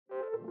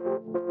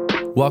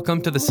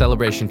Welcome to the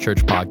Celebration Church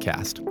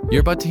podcast.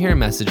 You're about to hear a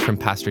message from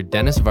Pastor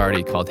Dennis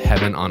Varty called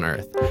Heaven on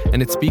Earth,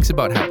 and it speaks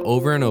about how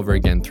over and over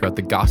again throughout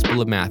the Gospel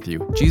of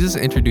Matthew, Jesus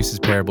introduces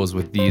parables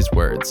with these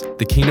words: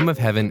 the kingdom of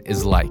heaven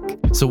is like.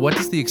 So what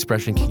does the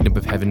expression kingdom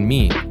of heaven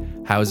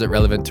mean? How is it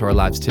relevant to our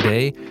lives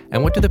today?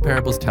 And what do the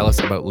parables tell us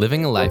about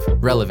living a life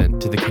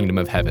relevant to the kingdom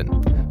of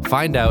heaven?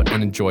 Find out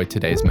and enjoy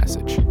today's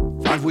message.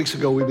 5 weeks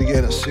ago, we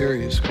began a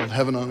series called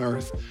Heaven on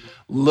Earth,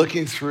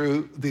 looking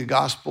through the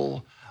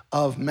Gospel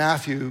of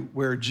Matthew,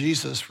 where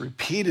Jesus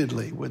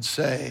repeatedly would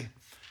say,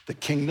 the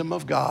kingdom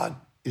of God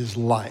is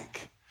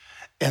like.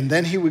 And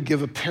then he would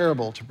give a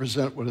parable to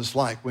present what it's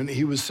like. When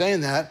he was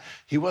saying that,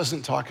 he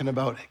wasn't talking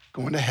about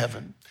going to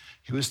heaven.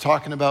 He was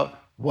talking about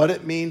what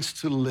it means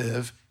to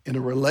live in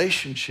a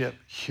relationship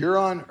here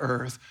on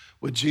earth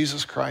with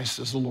Jesus Christ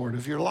as the Lord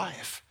of your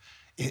life.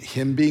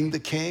 Him being the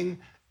king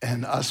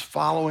and us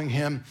following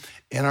him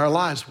in our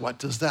lives. What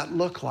does that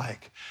look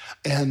like?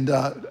 And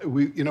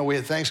we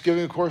had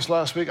Thanksgiving, of course,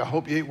 last week. I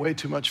hope you ate way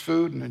too much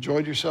food and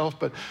enjoyed yourself.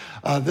 But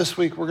this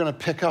week, we're going to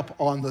pick up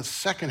on the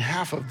second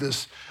half of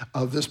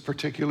this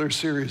particular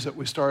series that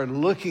we started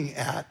looking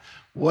at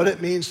what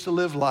it means to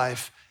live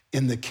life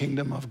in the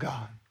kingdom of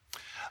God.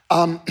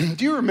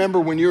 Do you remember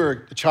when you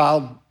were a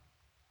child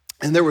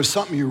and there was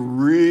something you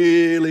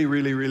really,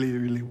 really, really,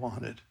 really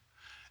wanted?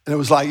 And it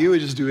was like you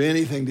would just do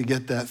anything to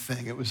get that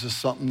thing. It was just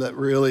something that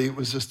really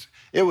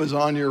it was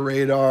on your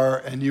radar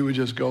and you would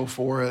just go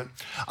for it.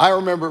 I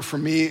remember for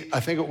me,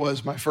 I think it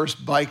was my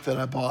first bike that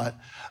I bought.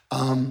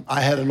 I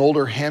had an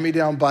older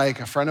hand-me-down bike.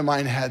 A friend of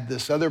mine had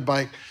this other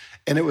bike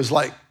and it was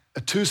like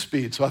a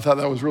 2-speed. So I thought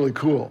that was really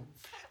cool.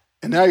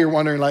 And now you're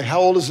wondering, like, how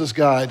old is this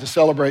guy to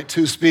celebrate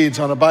 2 speeds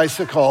on a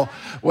bicycle,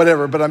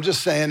 whatever. But I'm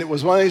just saying it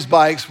was one of these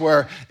bikes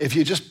where if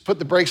you just put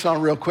the brakes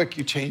on real quick,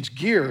 you change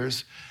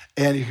gears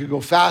and you could go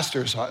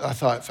faster. So I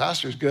thought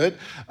faster is good.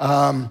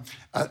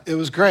 It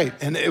was great.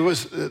 And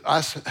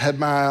I had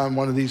my eye on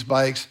one of these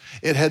bikes.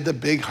 It had the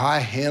big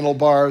high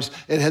handlebars.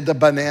 It had the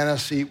banana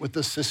seat with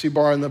the sissy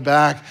bar in the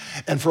back.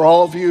 And for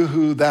all of you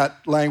who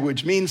that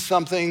language means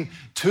something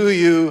to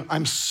you,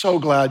 I'm so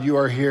glad you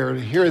are here to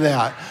hear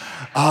that.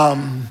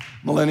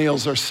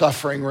 Millennials are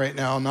suffering right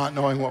now, not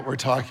knowing what we're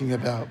talking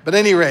about. But at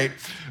any rate,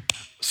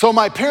 so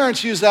my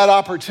parents used that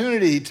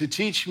opportunity to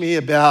teach me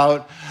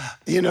about,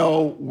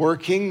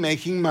 working,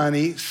 making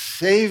money,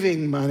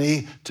 saving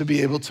money to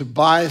be able to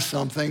buy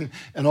something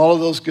and all of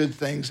those good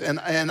things. And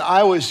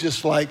I was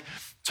just like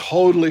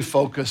totally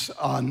focused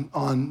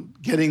on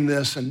getting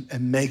this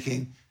and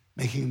making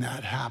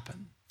that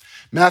happen.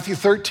 Matthew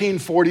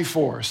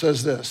 13:44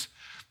 says this: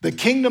 the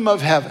kingdom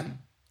of heaven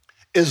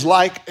is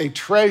like a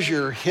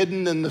treasure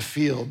hidden in the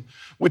field,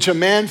 which a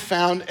man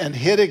found and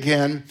hid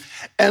again.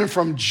 And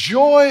from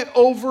joy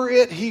over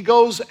it, he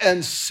goes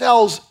and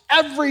sells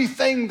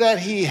everything that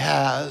he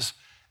has,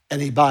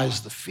 and he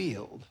buys the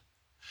field.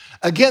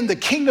 Again, the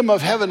kingdom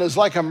of heaven is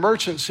like a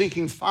merchant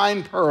seeking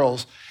fine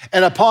pearls.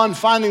 And upon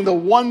finding the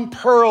one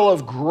pearl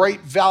of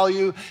great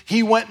value,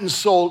 he went and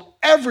sold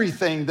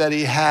everything that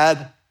he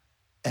had,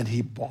 and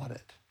he bought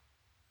it.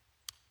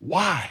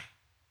 Why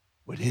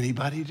would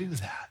anybody do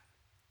that?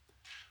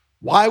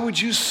 Why would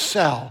you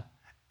sell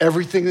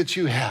everything that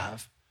you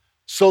have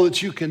so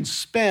that you can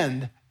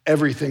spend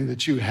everything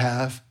that you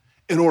have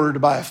in order to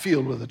buy a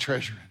field with a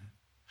treasure in it?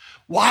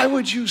 Why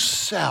would you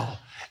sell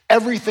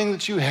everything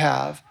that you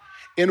have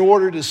in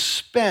order to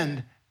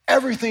spend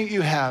everything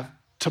you have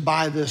to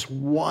buy this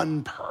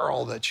one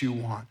pearl that you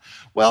want?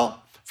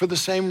 Well, for the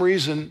same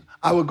reason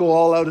I would go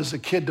all out as a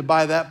kid to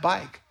buy that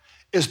bike,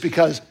 is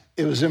because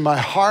it was in my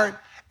heart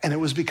and it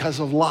was because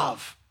of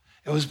love.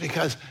 It was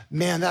because,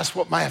 man, that's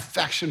what my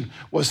affection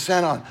was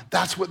sent on.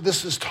 That's what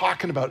this is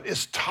talking about.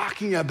 It's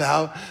talking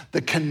about the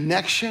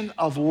connection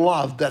of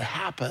love that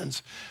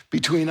happens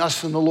between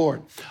us and the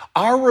Lord.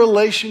 Our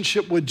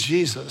relationship with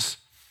Jesus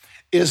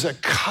is a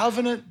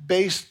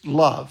covenant-based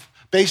love,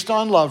 based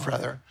on love,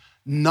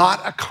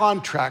 not a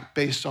contract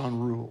based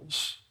on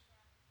rules.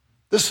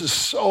 This is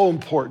so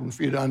important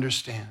for you to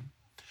understand.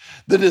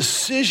 The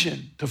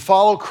decision to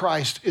follow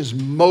Christ is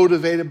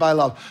motivated by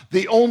love.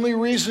 The only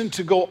reason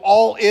to go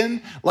all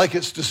in, like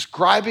it's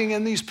describing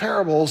in these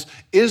parables,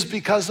 is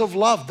because of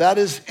love. That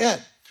is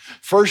it.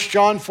 1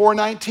 John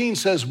 4:19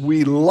 says,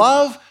 we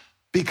love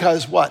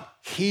because what?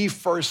 He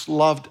first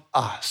loved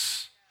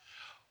us.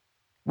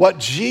 What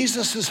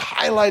Jesus is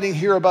highlighting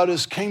here about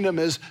his kingdom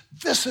is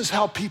this is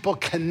how people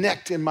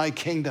connect in my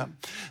kingdom.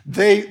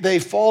 They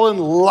fall in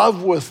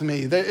love with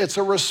me. It's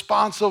a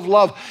response of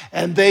love,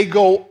 and they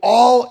go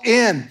all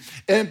in,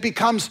 and it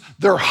becomes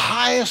their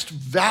highest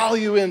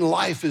value in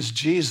life is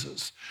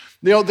Jesus.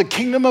 The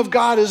kingdom of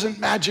God isn't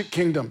Magic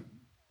Kingdom.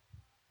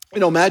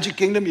 Magic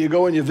Kingdom, you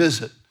go and you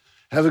visit,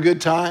 have a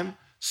good time,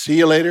 see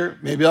you later,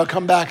 maybe I'll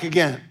come back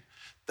again.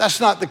 That's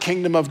not the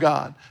kingdom of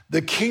God.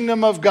 The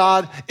kingdom of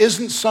God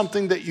isn't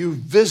something that you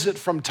visit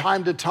from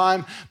time to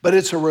time, but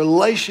it's a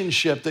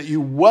relationship that you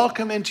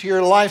welcome into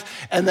your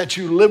life and that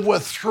you live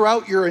with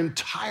throughout your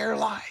entire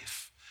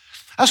life.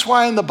 That's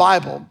why in the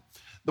Bible,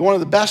 one of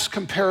the best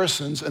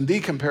comparisons and the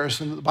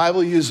comparison that the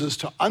Bible uses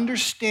to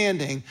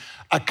understanding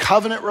a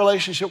covenant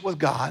relationship with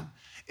God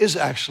is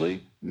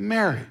actually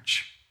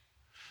marriage.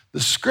 The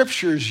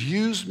scriptures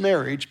use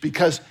marriage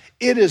because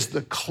it is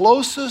the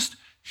closest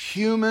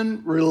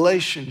human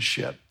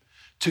relationship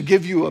to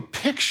give you a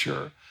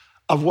picture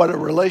of what a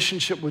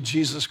relationship with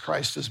Jesus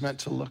Christ is meant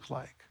to look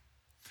like.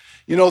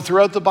 You know,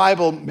 throughout the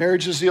Bible,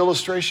 marriage is the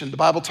illustration. The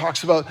Bible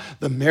talks about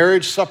the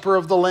marriage supper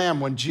of the Lamb.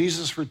 When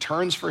Jesus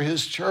returns for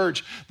his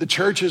church, the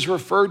church is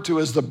referred to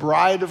as the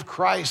bride of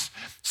Christ.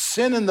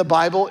 Sin in the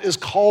Bible is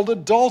called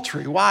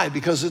adultery. Why?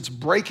 Because it's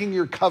breaking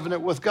your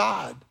covenant with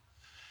God.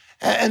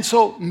 And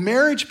so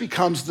marriage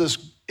becomes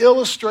this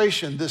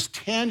illustration, this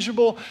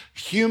tangible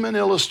human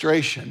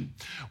illustration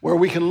where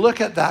we can look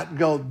at that and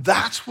go,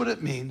 that's what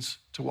it means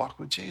to walk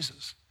with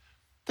Jesus.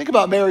 Think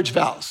about marriage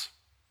vows.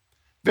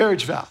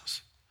 Marriage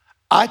vows.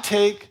 I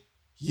take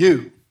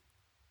you,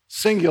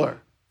 singular,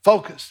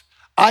 focus.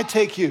 I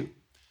take you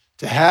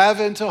to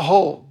have and to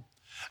hold,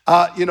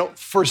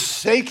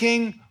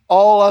 forsaking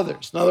all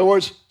others. In other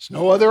words, there's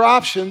no other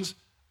options.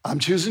 I'm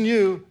choosing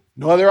you,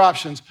 no other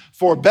options.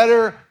 For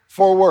better,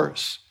 for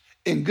worse.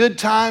 In good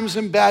times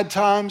and bad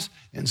times,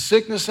 in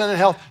sickness and in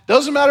health.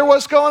 Doesn't matter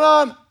what's going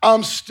on,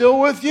 I'm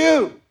still with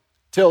you.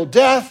 Till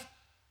death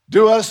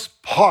do us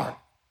part.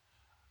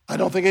 I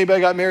don't think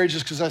anybody got married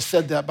just because I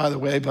said that, by the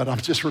way, but I'm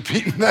just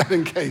repeating that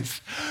in case.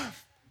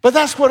 But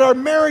that's what our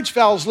marriage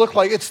vows look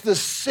like. It's the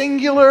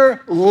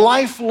singular,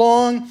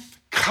 lifelong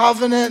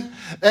covenant.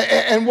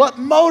 And what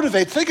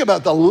motivates, think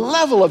about the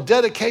level of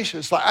dedication.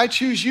 It's like, I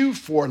choose you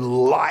for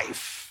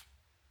life.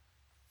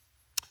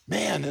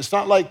 Man, it's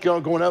not like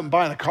going out and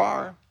buying a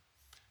car.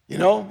 You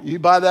know, you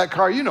buy that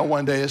car, you know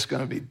one day it's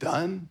going to be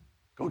done.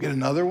 Go get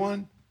another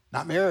one.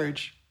 Not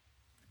marriage.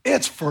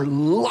 It's for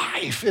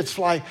life. It's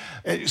like,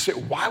 and you say,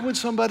 why would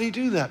somebody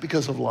do that?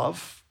 Because of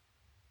love.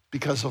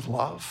 Because of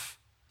love.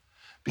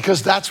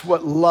 Because that's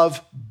what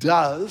love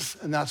does,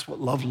 and that's what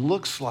love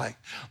looks like.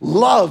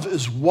 Love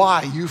is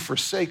why you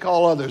forsake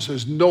all others.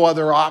 There's no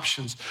other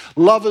options.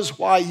 Love is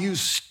why you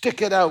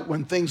stick it out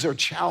when things are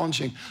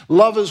challenging.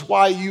 Love is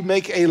why you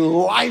make a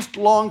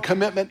lifelong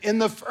commitment in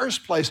the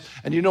first place.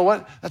 And you know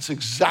what? That's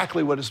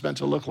exactly what it's meant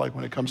to look like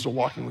when it comes to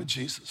walking with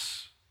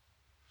Jesus.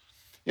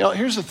 You know,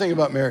 here's the thing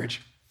about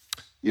marriage.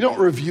 You don't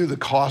review the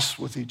costs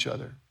with each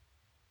other.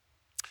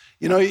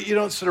 You know, you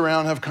don't sit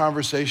around and have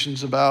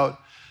conversations about,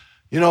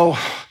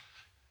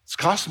 it's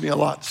costing me a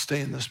lot to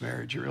stay in this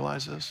marriage. You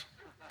realize this?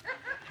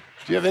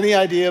 Do you have any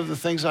idea of the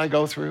things I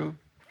go through?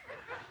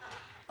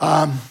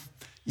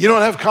 You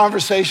don't have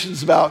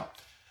conversations about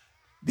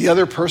the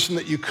other person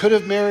that you could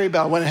have married,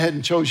 but I went ahead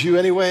and chose you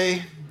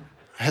anyway.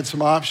 I had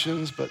some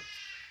options, but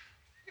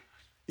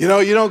you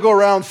don't go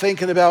around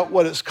thinking about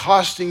what it's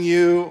costing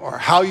you or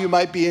how you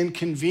might be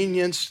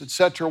inconvenienced, et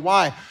cetera.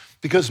 Why?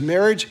 Because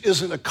marriage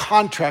isn't a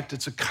contract,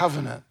 it's a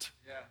covenant.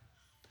 Yeah.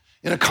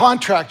 In a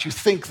contract, you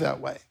think that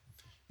way.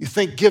 You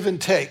think give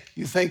and take.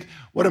 You think,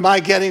 what am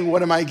I getting?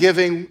 What am I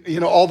giving?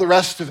 All the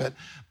rest of it.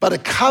 But a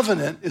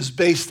covenant is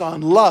based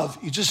on love.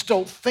 You just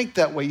don't think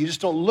that way. You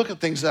just don't look at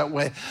things that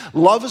way.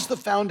 Love is the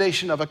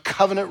foundation of a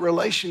covenant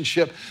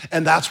relationship,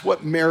 and that's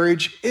what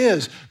marriage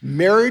is.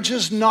 Marriage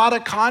is not a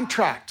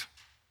contract.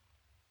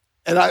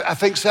 And I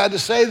think sad to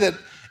say that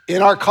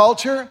in our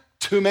culture,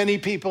 too many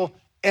people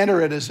enter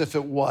it as if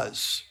it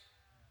was.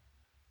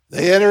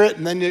 They enter it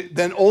and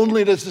then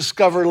only to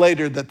discover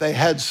later that they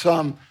had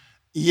some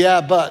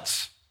yeah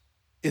buts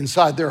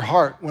inside their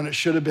heart when it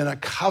should have been a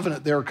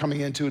covenant they were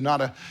coming into, not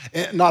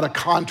a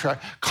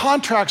contract.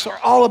 Contracts are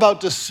all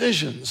about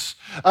decisions,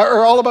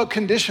 or all about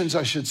conditions,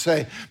 I should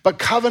say, but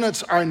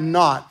covenants are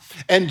not.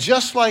 And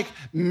just like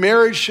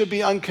marriage should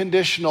be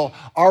unconditional,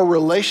 our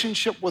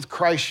relationship with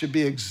Christ should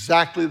be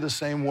exactly the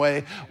same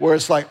way, where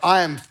it's like,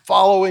 I am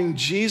following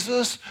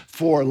Jesus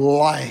for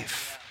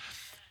life.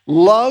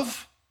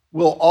 Love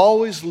will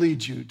always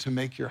lead you to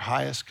make your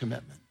highest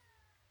commitment.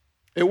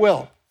 It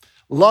will.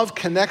 Love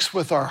connects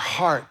with our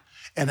heart,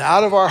 and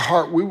out of our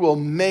heart, we will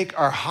make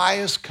our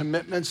highest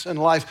commitments in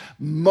life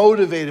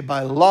motivated by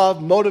love,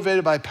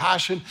 motivated by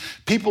passion.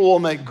 People will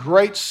make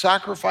great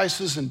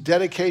sacrifices and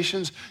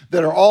dedications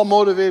that are all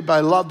motivated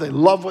by love. They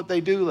love what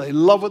they do. They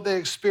love what they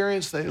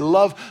experience. They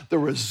love the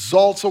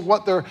results of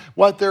what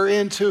they're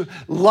into.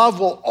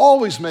 Love will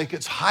always make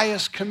its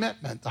highest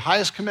commitment. The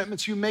highest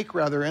commitments you make,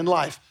 rather, in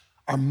life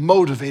are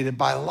motivated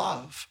by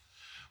love.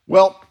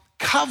 Well,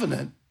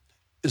 covenant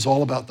is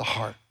all about the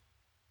heart.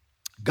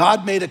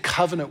 God made a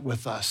covenant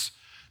with us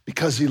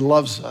because he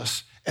loves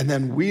us, and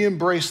then we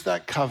embrace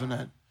that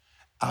covenant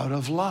out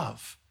of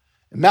love.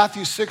 In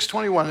Matthew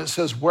 6:21, it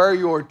says, where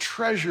your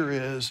treasure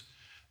is,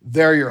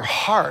 there your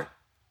heart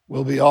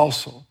will be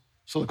also.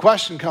 So the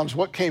question comes,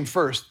 what came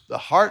first, the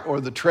heart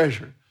or the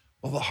treasure?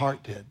 Well, the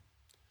heart did.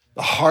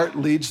 The heart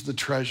leads the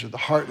treasure. The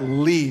heart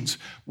leads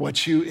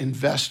what you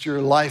invest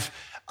your life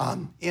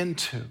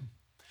into.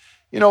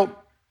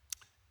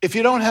 If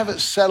you don't have it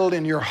settled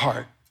in your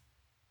heart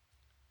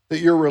that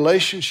your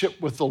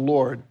relationship with the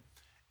Lord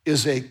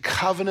is a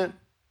covenant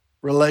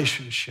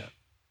relationship,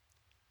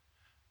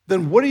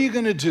 then what are you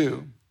going to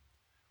do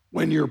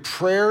when your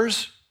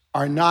prayers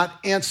are not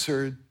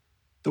answered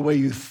the way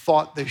you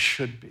thought they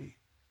should be?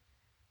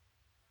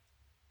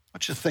 I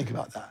want you to think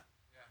about that.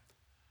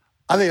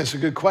 I think it's a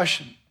good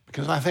question,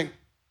 because I think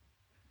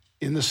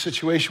in the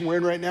situation we're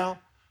in right now,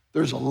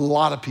 there's a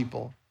lot of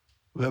people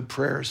who have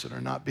prayers that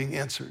are not being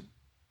answered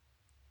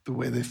the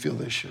way they feel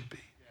they should be.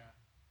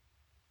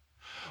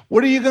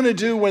 What are you going to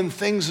do when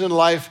things in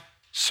life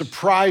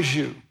surprise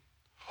you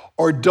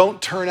or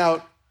don't turn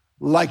out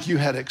like you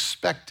had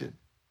expected?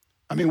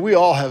 I mean, we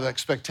all have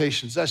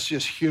expectations. That's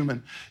just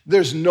human.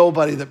 There's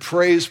nobody that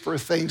prays for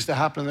things to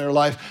happen in their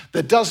life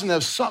that doesn't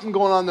have something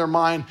going on in their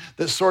mind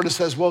that sort of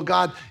says, well,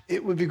 God,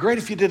 it would be great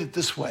if you did it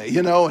this way,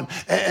 you know,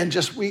 and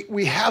just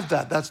we have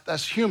that.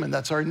 That's human.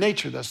 That's our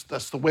nature.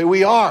 That's the way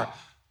we are.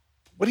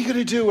 What are you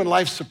going to do when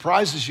life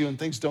surprises you and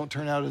things don't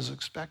turn out as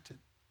expected?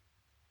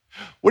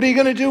 What are you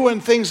going to do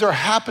when things are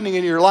happening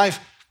in your life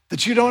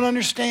that you don't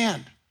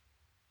understand?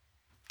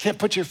 Can't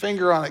put your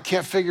finger on it,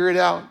 can't figure it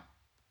out.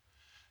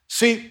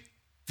 See,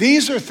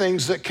 these are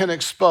things that can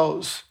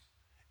expose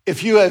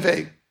if you have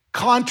a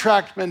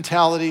contract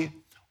mentality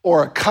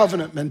or a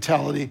covenant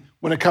mentality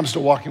when it comes to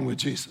walking with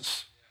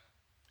Jesus.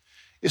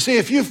 You see,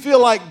 if you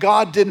feel like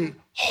God didn't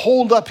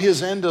hold up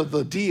his end of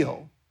the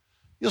deal,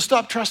 you'll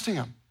stop trusting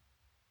him.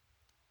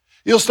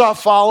 You'll stop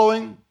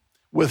following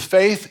with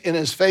faith in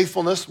his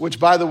faithfulness, which,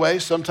 by the way,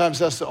 sometimes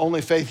that's the only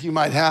faith you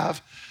might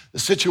have. The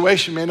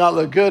situation may not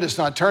look good, it's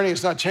not turning,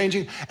 it's not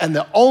changing, and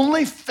the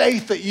only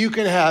faith that you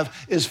can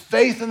have is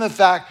faith in the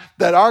fact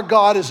that our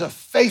God is a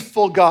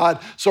faithful God,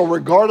 so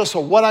regardless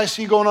of what I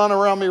see going on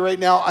around me right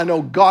now, I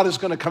know God is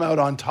going to come out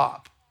on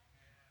top.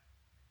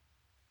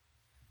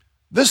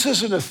 This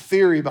isn't a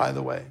theory, by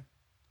the way.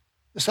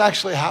 This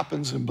actually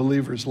happens in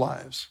believers'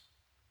 lives.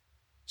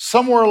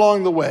 Somewhere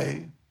along the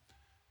way,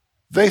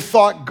 they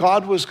thought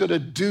God was going to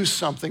do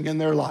something in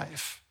their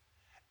life,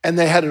 and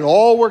they had it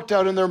all worked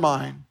out in their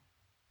mind,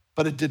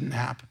 but it didn't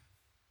happen.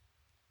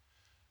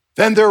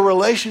 Then their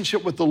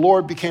relationship with the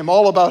Lord became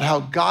all about how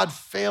God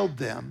failed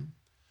them,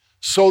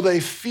 so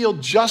they feel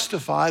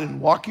justified in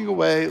walking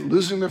away,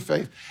 losing their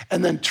faith,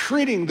 and then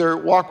treating their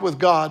walk with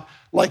God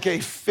like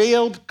a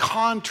failed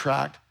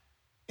contract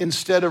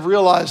instead of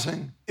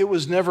realizing it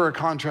was never a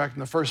contract in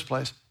the first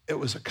place, it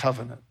was a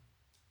covenant.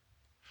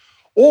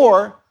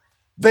 Or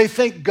they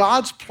think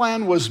God's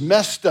plan was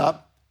messed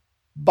up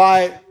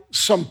by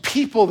some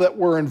people that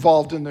were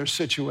involved in their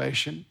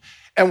situation,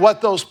 and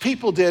what those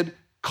people did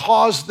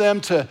caused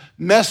them to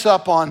mess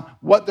up on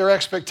what their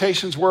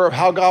expectations were of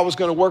how God was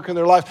going to work in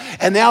their life.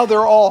 And now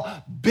they're all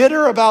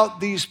bitter about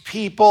these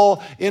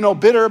people,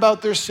 bitter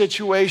about their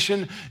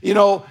situation,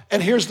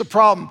 and here's the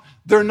problem.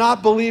 They're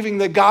not believing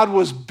that God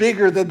was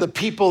bigger than the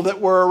people that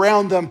were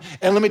around them.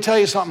 And let me tell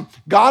you something.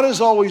 God is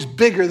always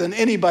bigger than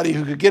anybody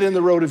who could get in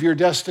the road of your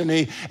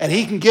destiny, and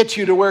he can get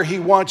you to where he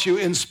wants you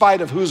in spite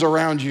of who's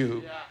around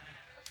you. Yeah.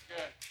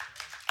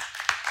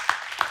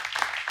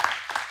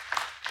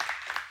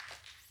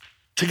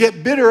 To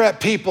get bitter at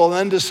people and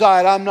then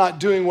decide I'm not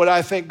doing what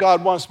I think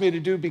God wants me to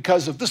do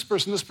because of this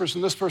person, this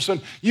person, this person,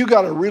 you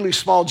got a really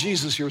small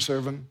Jesus you're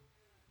serving.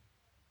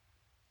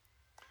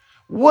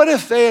 What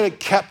if they had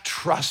kept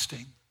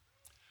trusting?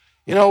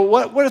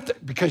 What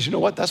if because you know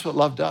what? That's what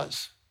love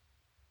does.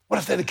 What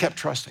if they'd have kept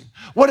trusting?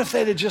 What if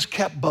they'd have just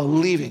kept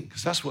believing?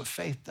 Because that's what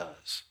faith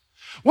does.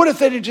 What if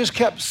they'd have just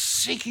kept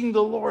seeking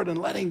the Lord and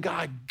letting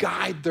God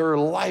guide their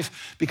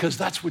life? Because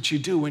that's what you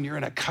do when you're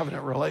in a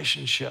covenant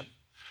relationship.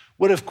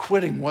 What if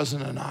quitting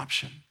wasn't an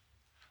option?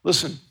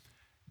 Listen,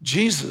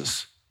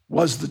 Jesus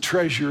was the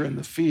treasure in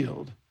the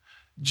field.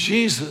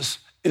 Jesus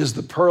is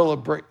the pearl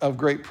of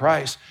great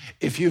price.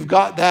 If you've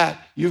got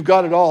that, you've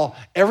got it all.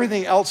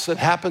 Everything else that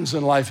happens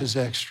in life is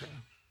extra.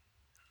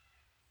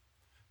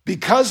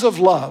 Because of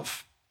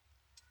love,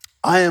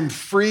 I am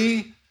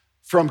free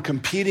from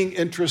competing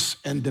interests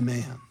and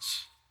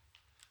demands.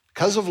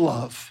 Because of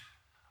love,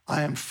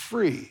 I am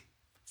free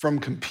from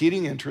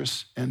competing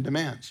interests and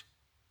demands.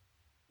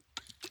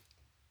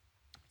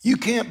 You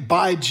can't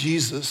buy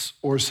Jesus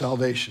or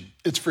salvation.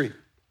 It's free. It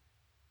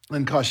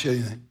doesn't cost you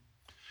anything.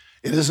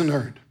 It isn't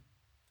earned.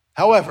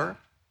 However,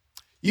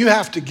 you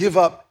have to give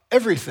up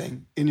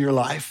everything in your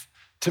life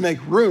to make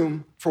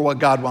room for what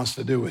God wants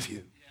to do with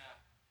you.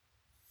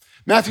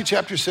 Matthew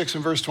chapter 6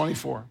 and verse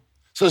 24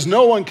 says,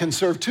 no one can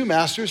serve two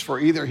masters, for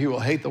either he will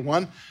hate the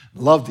one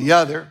and love the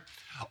other,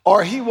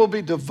 or he will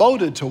be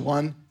devoted to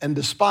one and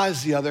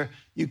despise the other.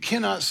 You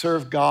cannot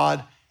serve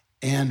God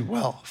and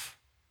wealth.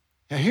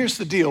 Now, here's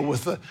the deal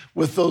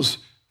with those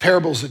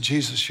parables that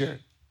Jesus shared.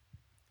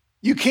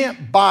 You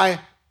can't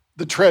buy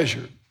the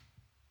treasure,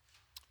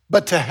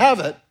 but to have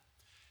it,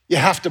 you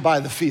have to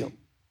buy the field.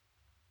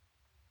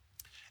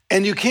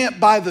 And you can't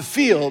buy the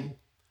field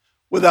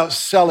without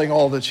selling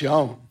all that you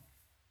own.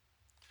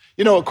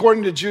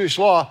 According to Jewish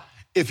law,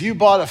 if you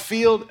bought a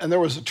field and there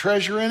was a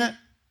treasure in it,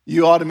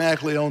 you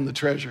automatically own the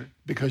treasure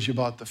because you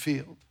bought the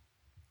field.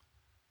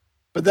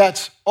 But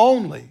that's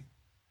only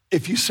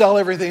if you sell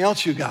everything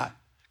else you got,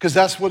 because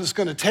that's what it's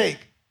going to take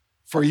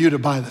for you to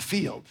buy the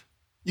field.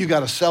 You got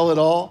to sell it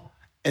all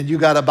and you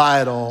got to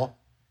buy it all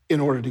in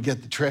order to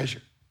get the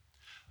treasure.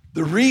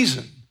 The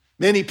reason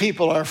many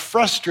people are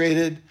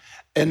frustrated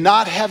and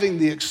not having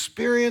the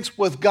experience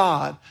with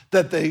God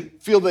that they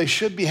feel they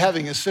should be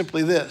having is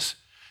simply this.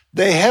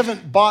 They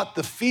haven't bought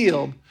the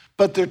field,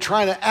 but they're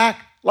trying to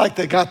act like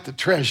they got the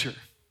treasure.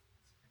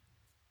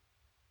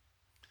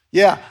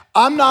 Yeah,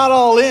 I'm not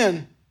all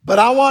in, but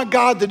I want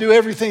God to do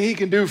everything he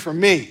can do for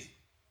me.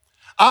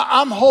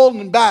 I'm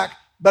holding back,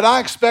 but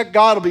I expect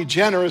God to be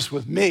generous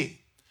with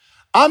me.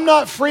 I'm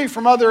not free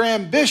from other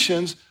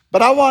ambitions,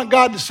 but I want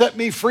God to set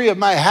me free of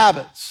my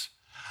habits.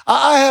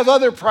 I have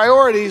other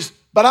priorities,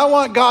 but I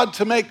want God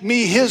to make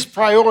me his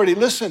priority.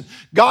 Listen,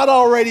 God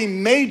already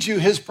made you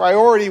his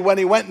priority when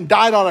he went and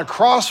died on a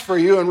cross for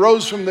you and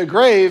rose from the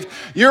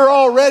grave. You're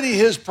already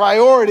his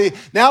priority.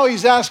 Now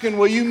he's asking,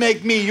 will you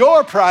make me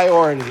your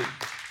priority?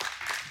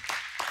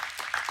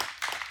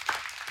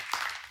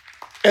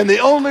 And the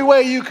only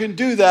way you can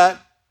do that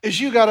is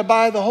you got to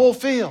buy the whole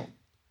field.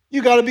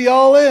 You got to be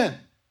all in.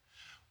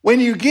 When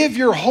you give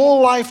your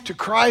whole life to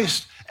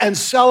Christ and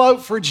sell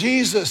out for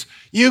Jesus,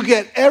 you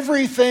get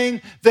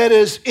everything that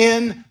is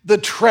in the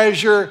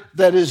treasure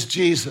that is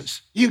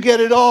Jesus. You get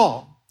it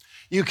all.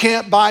 You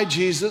can't buy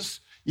Jesus.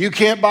 You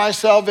can't buy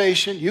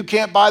salvation. You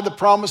can't buy the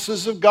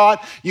promises of God.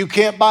 You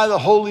can't buy the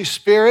Holy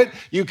Spirit.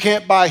 You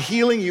can't buy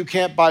healing. You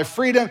can't buy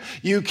freedom.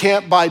 You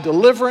can't buy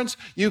deliverance.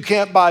 You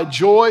can't buy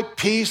joy,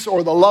 peace,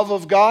 or the love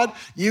of God.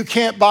 You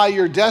can't buy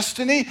your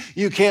destiny.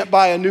 You can't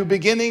buy a new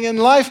beginning in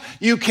life.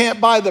 You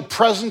can't buy the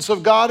presence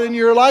of God in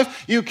your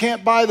life. You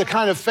can't buy the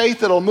kind of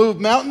faith that'll move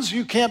mountains.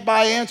 You can't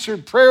buy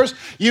answered prayers.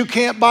 You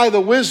can't buy the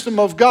wisdom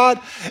of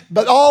God.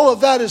 But all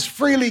of that is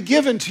freely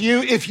given to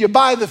you if you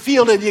buy the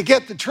field and you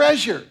get the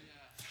treasure.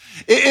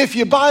 If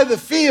you buy the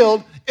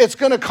field, it's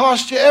going to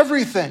cost you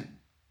everything.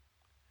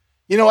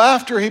 You know,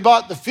 after he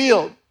bought the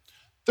field,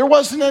 there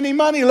wasn't any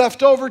money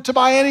left over to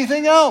buy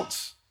anything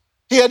else.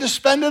 He had to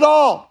spend it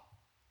all.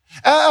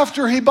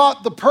 After he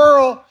bought the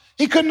pearl,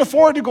 he couldn't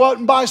afford to go out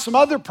and buy some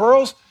other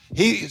pearls.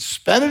 He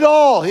spent it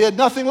all. He had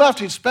nothing left.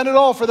 He'd spent it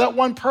all for that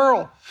one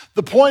pearl.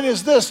 The point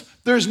is this: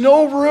 there's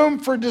no room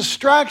for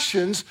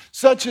distractions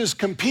such as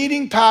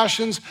competing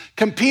passions,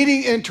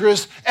 competing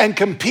interests, and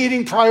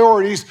competing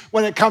priorities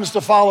when it comes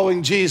to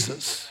following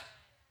Jesus.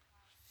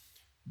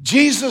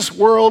 Jesus'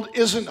 world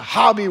isn't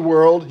hobby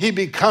world. He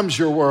becomes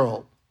your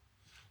world.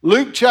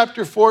 Luke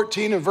chapter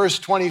 14 and verse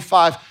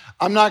 25.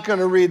 I'm not going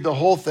to read the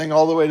whole thing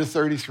all the way to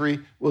 33.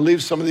 We'll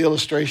leave some of the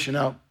illustration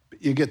out,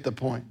 but you get the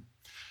point.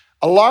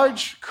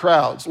 Large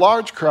crowds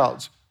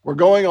were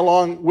going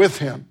along with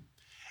him.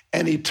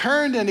 And he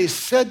turned and he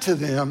said to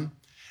them,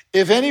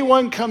 if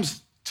anyone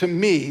comes to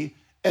me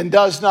and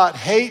does not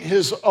hate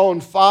his own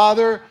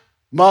father,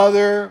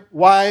 mother,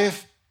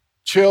 wife,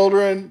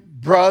 children,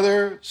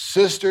 brother,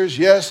 sisters,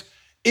 yes,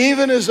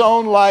 even his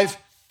own life,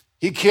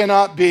 he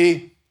cannot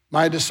be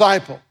my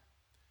disciple.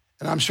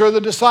 And I'm sure the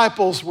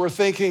disciples were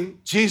thinking,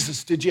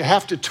 Jesus, did you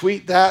have to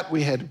tweet that?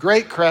 We had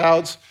great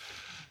crowds.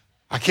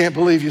 I can't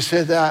believe you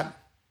said that,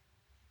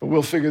 but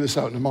we'll figure this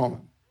out in a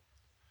moment.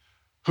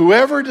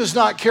 Whoever does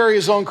not carry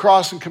his own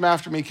cross and come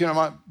after me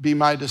cannot be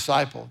my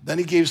disciple. Then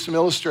he gave some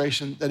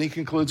illustration. Then he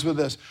concludes with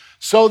this.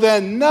 So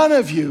then none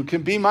of you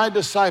can be my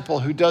disciple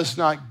who does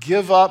not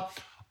give up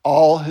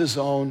all his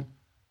own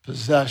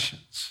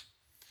possessions.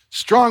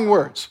 Strong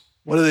words.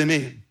 What do they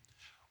mean?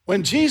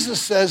 When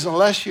Jesus says,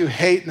 unless you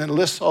hate, and then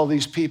lists all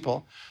these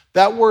people,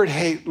 that word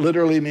hate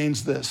literally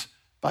means this: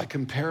 by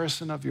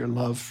comparison of your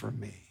love for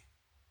me.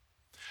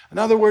 In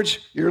other words,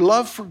 your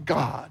love for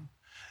God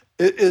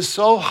is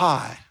so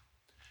high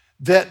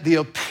that the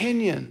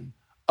opinion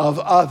of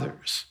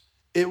others,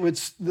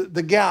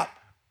 the gap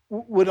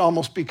would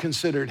almost be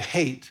considered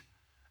hate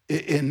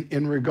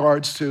in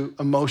regards to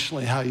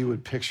emotionally how you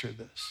would picture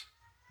this.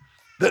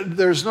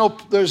 There's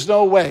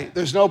no way,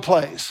 there's no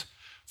place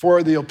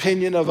for the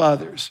opinion of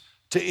others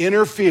to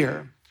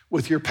interfere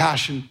with your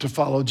passion to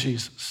follow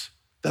Jesus.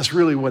 That's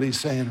really what he's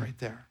saying right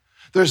there.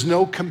 There's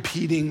no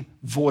competing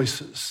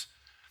voices.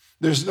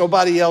 There's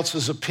nobody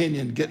else's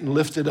opinion getting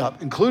lifted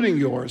up, including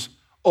yours,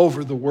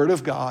 over the word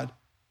of God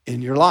in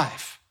your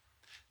life.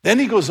 Then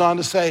he goes on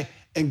to say,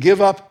 and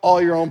give up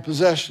all your own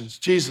possessions.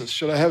 Jesus,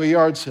 should I have a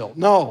yard sale?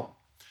 No.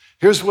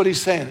 Here's what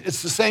he's saying.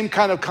 It's the same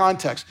kind of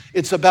context.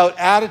 It's about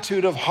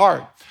attitude of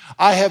heart.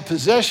 I have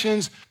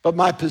possessions, but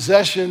my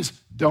possessions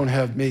don't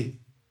have me.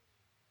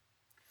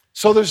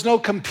 So there's no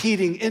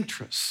competing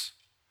interests.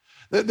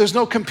 There's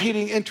no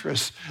competing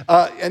interests.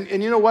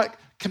 And you know what?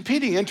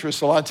 Competing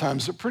interests, a lot of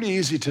times, are pretty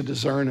easy to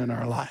discern in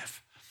our life.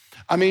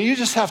 I mean, you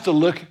just have to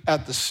look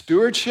at the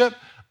stewardship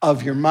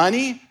of your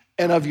money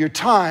and of your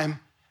time,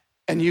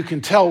 and you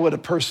can tell what a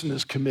person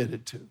is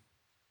committed to.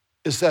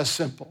 It's that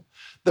simple.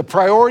 The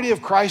priority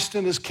of Christ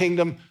and his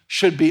kingdom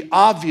should be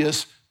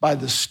obvious by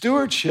the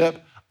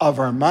stewardship of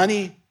our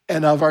money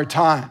and of our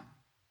time.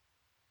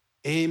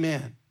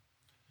 Amen.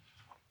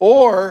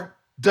 Or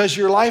does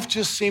your life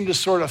just seem to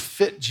sort of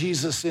fit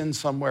Jesus in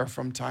somewhere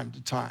from time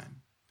to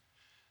time?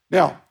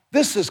 Now,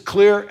 this is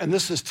clear, and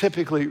this is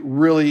typically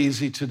really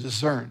easy to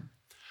discern.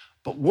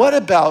 But what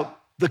about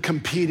the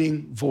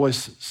competing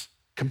voices.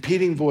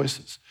 Competing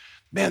voices.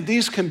 Man,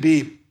 these can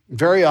be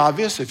very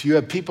obvious if you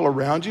have people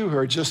around you who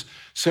are just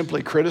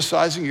simply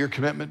criticizing your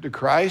commitment to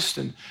Christ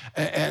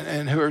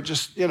and who are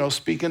just,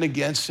 speaking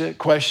against it,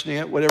 questioning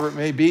it, whatever it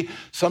may be.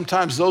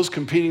 Sometimes those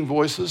competing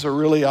voices are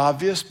really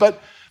obvious, but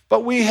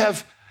we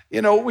have,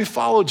 we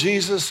follow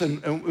Jesus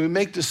and we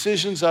make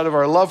decisions out of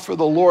our love for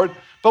the Lord,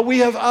 but we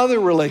have other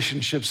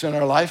relationships in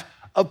our life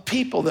of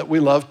people that we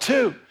love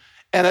too.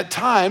 And at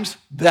times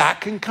that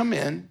can come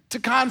into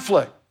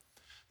conflict.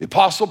 The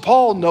Apostle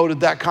Paul noted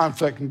that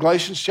conflict in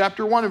Galatians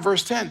chapter 1 and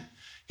verse 10.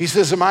 He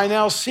says, am I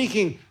now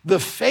seeking the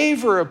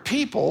favor of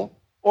people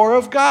or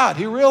of God?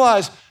 He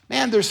realized,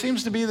 man, there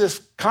seems to be this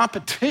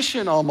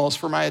competition almost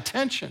for my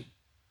attention.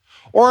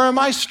 Or am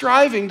I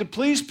striving to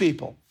please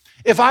people?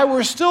 If I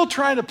were still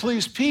trying to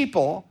please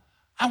people,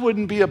 I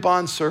wouldn't be a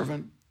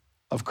bondservant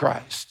of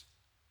Christ.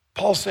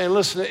 Paul's saying,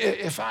 listen,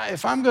 if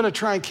I'm going to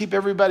try and keep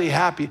everybody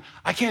happy,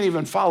 I can't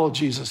even follow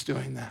Jesus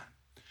doing that.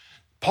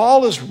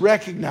 Paul is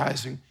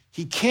recognizing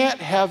he can't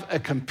have a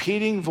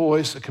competing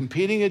voice, a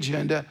competing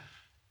agenda,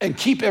 and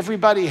keep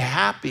everybody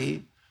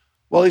happy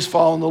while he's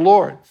following the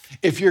Lord.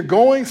 If you're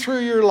going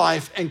through your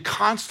life and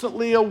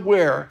constantly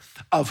aware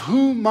of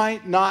who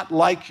might not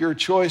like your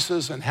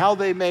choices and how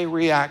they may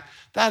react,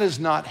 that is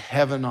not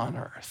heaven on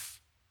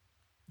earth.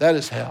 That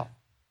is hell.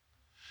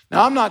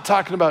 Now, I'm not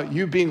talking about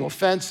you being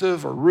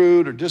offensive or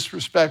rude or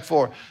disrespectful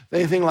or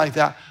anything like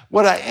that.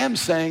 What I am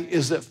saying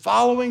is that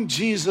following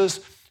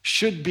Jesus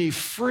should be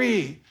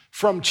free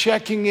from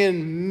checking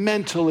in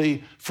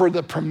mentally for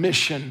the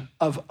permission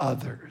of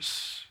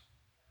others.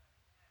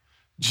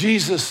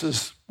 Jesus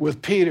is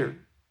with Peter,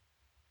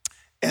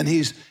 and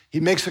he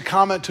makes a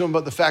comment to him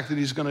about the fact that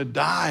he's going to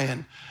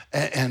die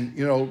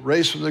and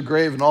raised from the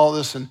grave and all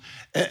this, and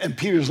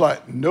Peter's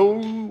like, no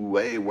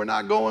way, we're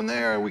not going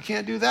there, we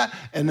can't do that.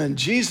 And then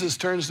Jesus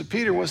turns to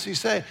Peter, what's he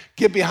say?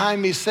 Get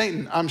behind me,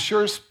 Satan. I'm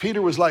sure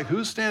Peter was like,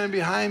 who's standing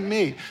behind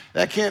me?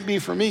 That can't be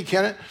for me,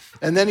 can it?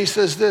 And then he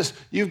says this,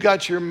 you've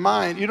got your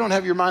mind, you don't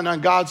have your mind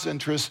on God's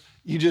interests,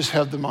 you just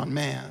have them on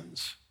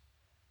man's.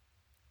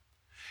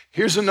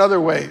 Here's another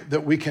way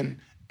that we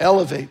can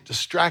elevate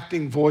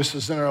distracting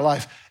voices in our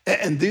life.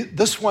 And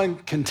this one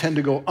can tend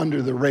to go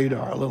under the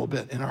radar a little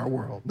bit in our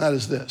world. That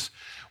is this.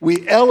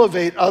 We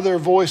elevate other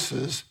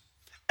voices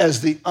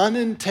as the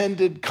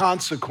unintended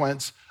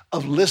consequence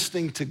of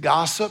listening to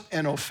gossip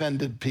and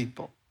offended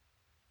people.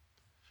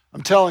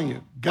 I'm telling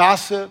you,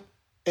 gossip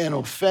and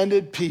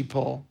offended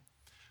people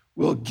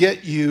will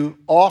get you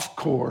off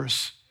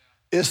course.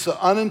 It's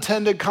the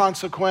unintended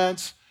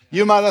consequence.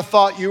 You might have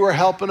thought you were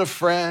helping a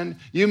friend.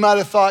 You might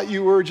have thought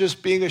you were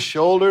just being a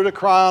shoulder to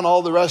cry on,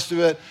 all the rest of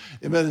it.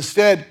 But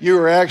instead, you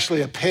were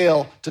actually a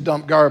pail to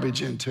dump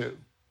garbage into.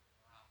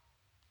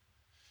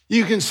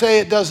 You can say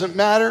it doesn't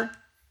matter,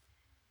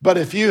 but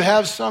if you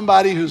have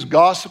somebody who's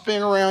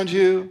gossiping around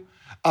you,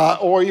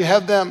 or you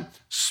have them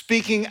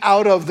speaking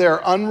out of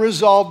their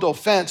unresolved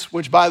offense,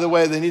 which, by the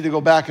way, they need to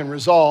go back and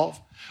resolve,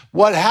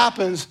 what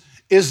happens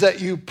is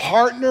that you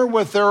partner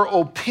with their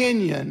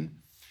opinion,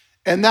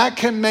 and that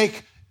can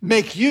make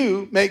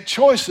you make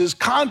choices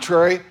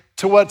contrary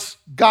to what's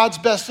God's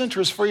best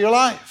interest for your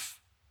life.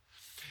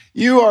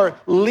 You are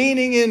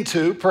leaning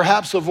into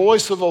perhaps a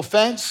voice of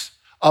offense,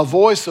 a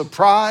voice of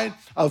pride,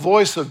 a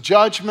voice of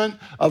judgment,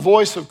 a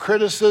voice of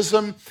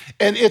criticism,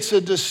 and it's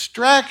a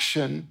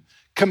distraction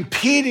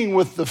competing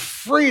with the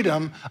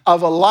freedom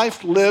of a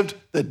life lived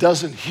that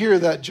doesn't hear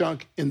that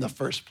junk in the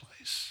first place.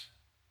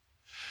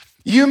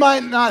 You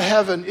might not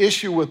have an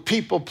issue with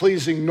people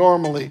pleasing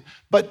normally,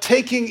 but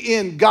taking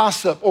in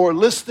gossip or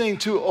listening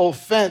to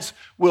offense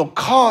will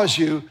cause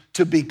you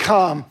to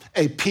become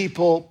a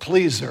people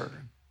pleaser.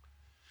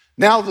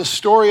 Now the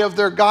story of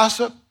their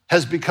gossip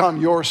has become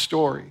your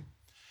story.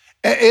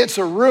 It's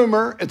a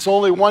rumor, it's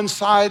only one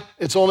side,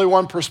 it's only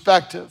one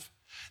perspective.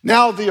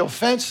 Now the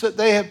offense that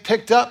they have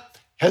picked up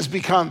has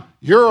become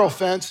your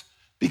offense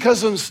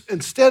because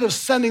instead of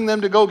sending them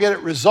to go get it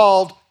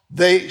resolved,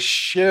 they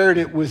shared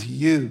it with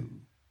you.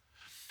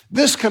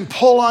 This can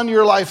pull on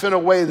your life in a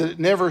way that it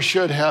never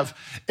should have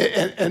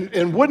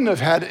and wouldn't have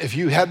had if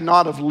you had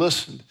not have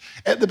listened.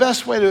 And the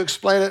best way to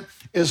explain it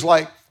is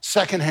like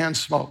secondhand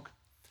smoke.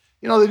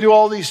 They do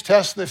all these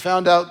tests and they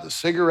found out that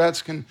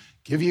cigarettes can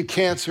give you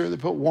cancer. They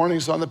put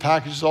warnings on the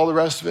packages, all the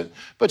rest of it.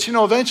 But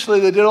eventually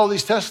they did all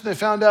these tests and they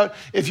found out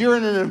if you're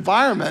in an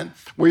environment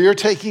where you're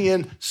taking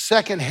in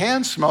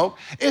secondhand smoke,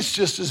 it's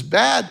just as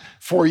bad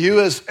for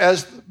you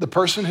as the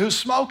person who's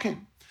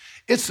smoking.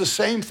 It's the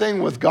same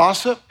thing with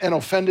gossip and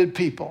offended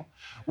people.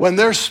 When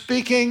they're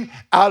speaking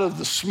out of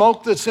the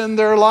smoke that's in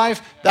their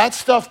life, that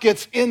stuff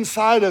gets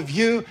inside of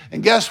you,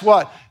 and guess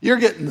what? You're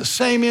getting the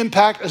same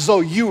impact as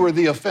though you were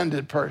the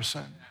offended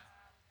person.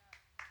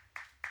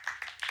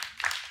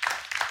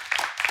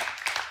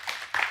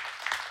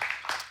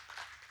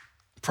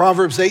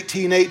 Proverbs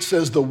 18:8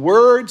 says, the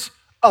words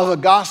of a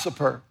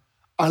gossiper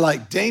are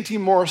like dainty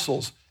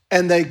morsels,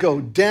 and they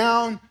go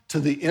down to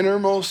the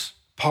innermost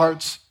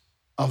parts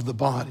of the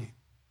body.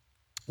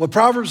 What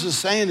Proverbs is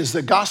saying is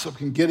that gossip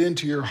can get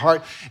into your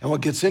heart, and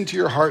what gets into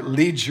your heart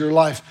leads your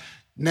life.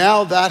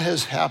 Now that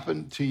has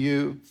happened to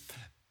you.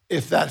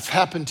 If that's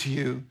happened to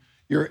you,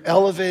 you're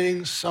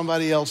elevating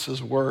somebody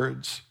else's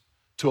words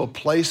to a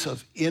place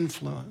of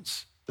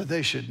influence that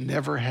they should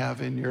never have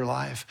in your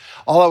life.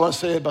 All I want to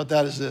say about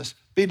that is this: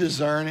 be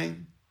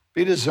discerning,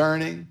 be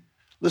discerning.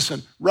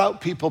 Listen,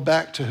 route people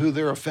back to who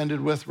they're offended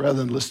with rather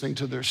than listening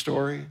to their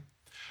story.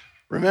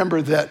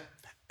 Remember that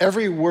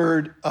every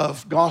word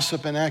of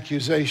gossip and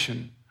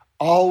accusation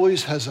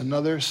always has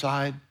another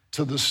side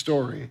to the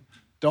story.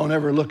 Don't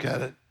ever look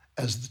at it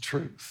as the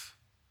truth.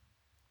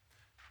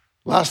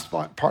 Last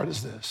part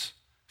is this: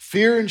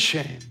 fear and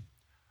shame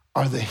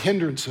are the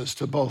hindrances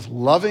to both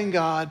loving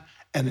God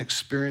and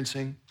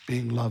experiencing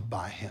being loved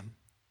by him.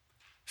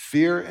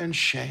 Fear and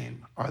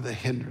shame are the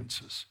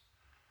hindrances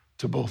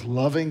to both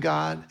loving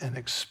God and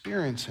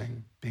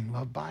experiencing being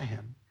loved by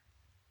him.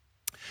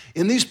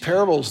 In these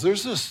parables,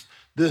 there's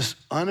this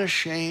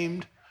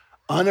unashamed,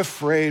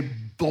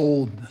 unafraid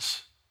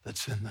boldness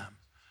that's in them.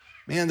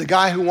 Man, the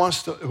guy who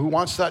wants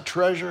that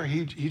treasure,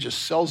 he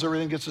just sells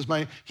everything, gets his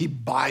money. He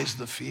buys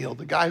the field.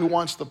 The guy who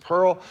wants the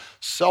pearl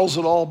sells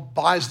it all,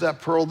 buys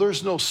that pearl.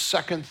 There's no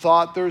second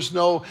thought. There's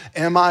no,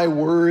 am I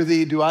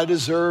worthy? Do I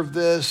deserve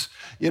this?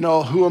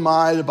 Who am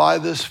I to buy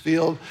this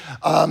field?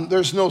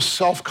 There's no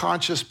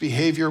self-conscious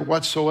behavior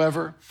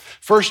whatsoever.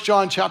 1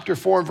 John chapter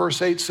 4 and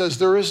verse 8 says,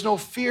 there is no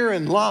fear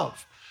in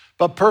love,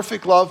 but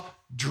perfect love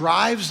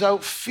drives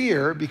out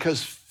fear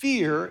because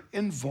fear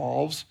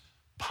involves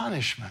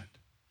punishment.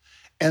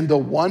 And the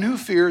one who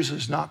fears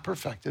is not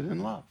perfected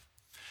in love.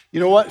 You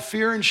know what?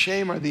 Fear and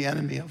shame are the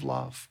enemy of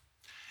love.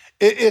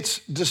 It's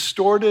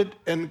distorted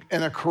and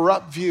a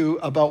corrupt view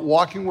about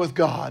walking with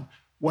God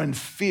when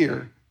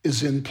fear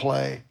is in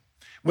play.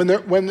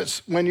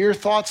 When your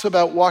thoughts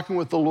about walking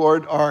with the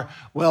Lord are,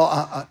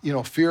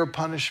 fear of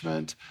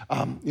punishment,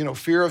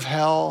 fear of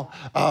hell,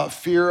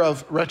 fear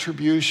of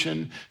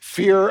retribution,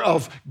 fear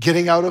of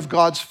getting out of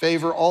God's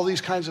favor, all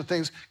these kinds of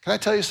things. Can I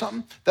tell you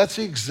something? That's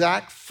the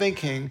exact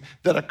thinking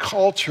that a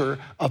culture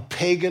of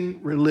pagan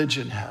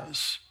religion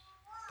has.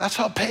 That's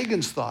how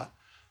pagans thought.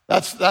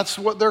 That's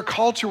what their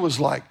culture was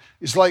like.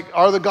 It's like,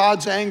 are the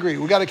gods angry?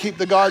 We got to keep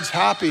the gods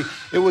happy.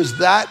 It was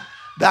that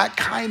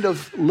kind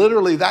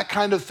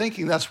of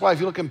thinking. That's why if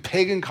you look in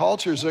pagan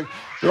cultures, they're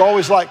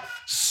always like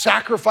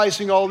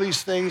sacrificing all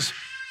these things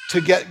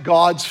to get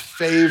God's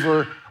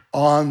favor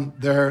on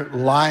their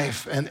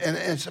life. And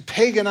it's a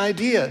pagan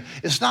idea.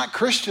 It's not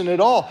Christian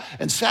at all.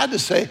 And sad to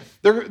say,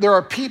 there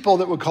are people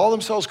that would call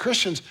themselves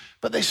Christians,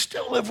 but they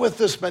still live with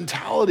this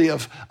mentality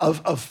of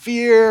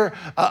fear,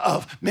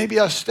 of maybe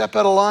I'll step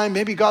out of line,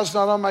 maybe God's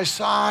not on my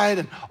side,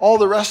 and all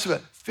the rest of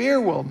it.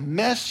 Fear will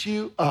mess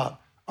you up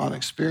on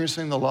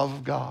experiencing the love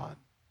of God.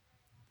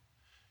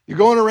 You're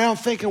going around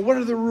thinking, what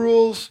are the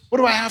rules? What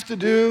do I have to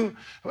do?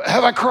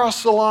 Have I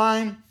crossed the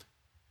line?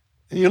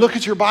 And you look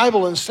at your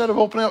Bible, and instead of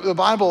opening up the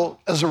Bible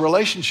as a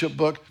relationship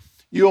book,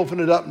 you open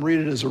it up and read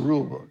it as a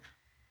rule book.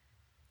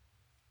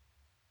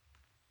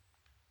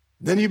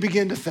 Then you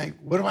begin to think,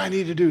 what do I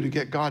need to do to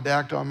get God to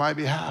act on my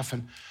behalf?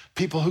 And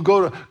people who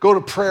go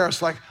to prayer,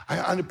 it's like,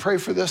 I need to pray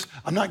for this.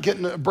 I'm not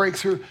getting a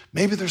breakthrough.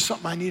 Maybe there's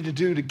something I need to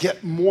do to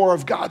get more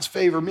of God's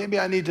favor. Maybe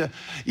I need to,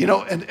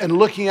 and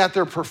looking at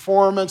their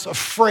performance,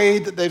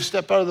 afraid that they've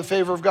stepped out of the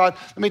favor of God.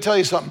 Let me tell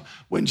you something.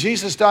 When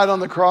Jesus died on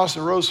the cross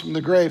and rose from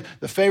the grave,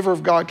 the favor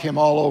of God came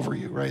all over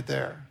you right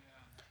there.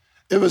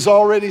 It was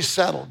already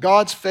settled.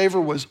 God's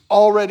favor was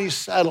already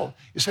settled.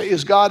 You say,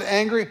 is God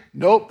angry?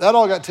 Nope, that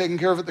all got taken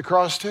care of at the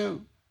cross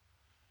too.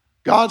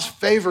 God's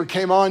favor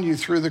came on you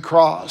through the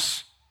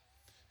cross.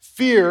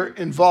 Fear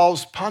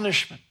involves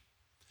punishment.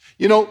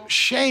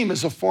 Shame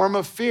is a form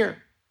of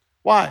fear.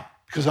 Why?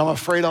 Because I'm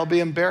afraid I'll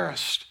be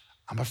embarrassed.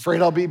 I'm afraid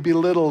I'll be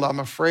belittled. I'm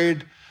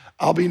afraid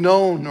I'll be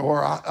known,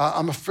 or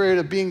I'm afraid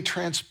of being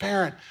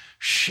transparent.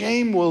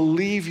 Shame will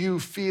leave you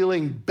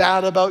feeling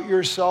bad about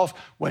yourself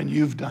when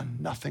you've done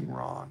nothing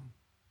wrong.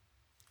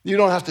 You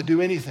don't have to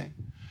do anything.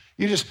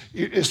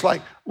 It's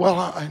like, well,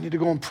 I need to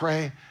go and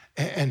pray,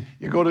 and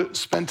you go to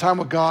spend time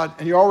with God,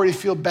 and you already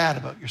feel bad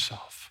about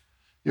yourself.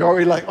 You're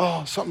already like,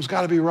 oh, something's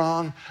got to be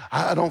wrong.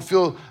 I don't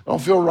feel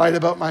right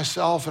about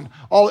myself, and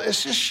all.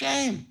 It's just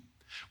shame.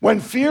 When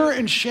fear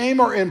and shame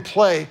are in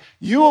play,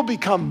 you will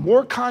become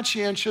more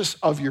conscientious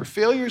of your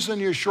failures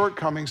and your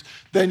shortcomings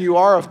than you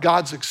are of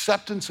God's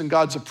acceptance and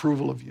God's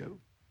approval of you.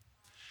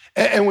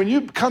 And when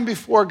you come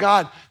before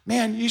God,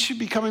 man, you should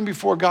be coming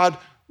before God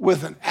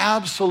with an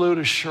absolute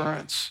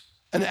assurance,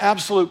 an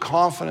absolute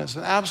confidence,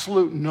 an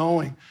absolute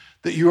knowing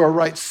that you are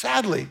right.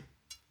 Sadly,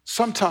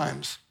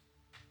 sometimes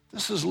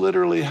this is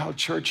literally how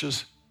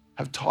churches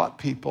have taught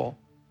people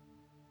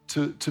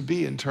to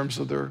be in terms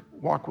of their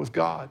walk with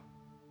God.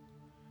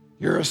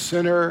 You're a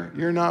sinner,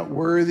 you're not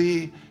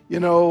worthy.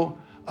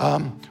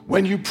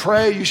 When you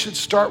pray, you should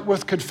start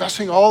with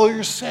confessing all of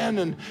your sin,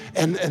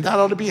 and that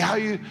ought to be how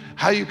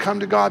you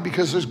come to God,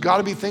 because there's got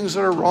to be things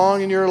that are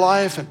wrong in your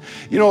life. And,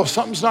 if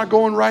something's not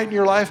going right in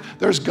your life,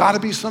 there's got to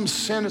be some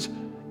sin.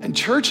 And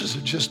churches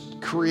have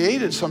just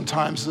created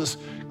sometimes this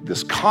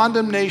this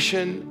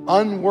condemnation,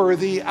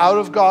 unworthy, out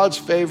of God's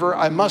favor,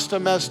 I must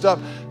have messed up,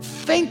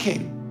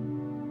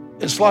 thinking.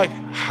 It's like,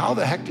 how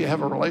the heck do you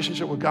have a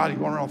relationship with God? You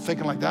go around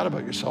thinking like that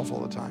about yourself all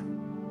the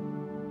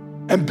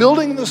time. And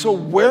building this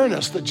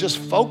awareness that just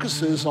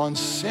focuses on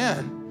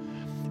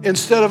sin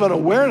instead of an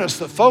awareness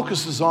that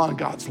focuses on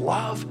God's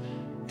love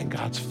and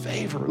God's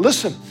favor.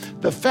 Listen,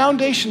 the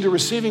foundation to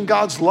receiving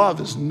God's love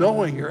is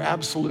knowing your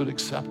absolute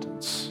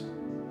acceptance.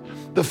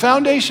 The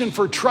foundation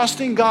for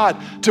trusting God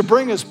to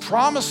bring his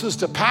promises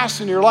to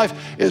pass in your life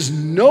is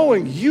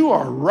knowing you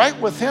are right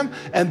with him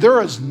and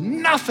there is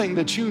nothing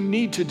that you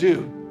need to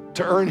do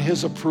to earn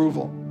his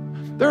approval.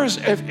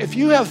 If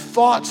you have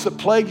thoughts that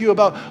plague you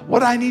about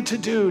what I need to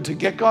do to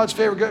get God's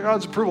favor, get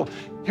God's approval,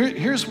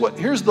 here's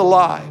the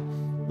lie.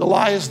 The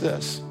lie is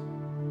this: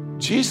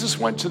 Jesus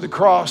went to the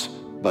cross,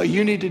 but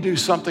you need to do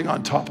something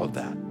on top of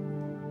that.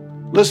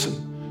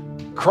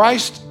 Listen,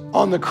 Christ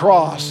on the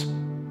cross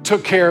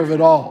took care of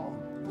it all.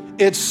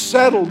 It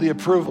settled the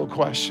approval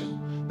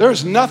question.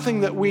 There's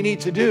nothing that we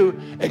need to do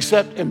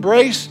except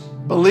embrace,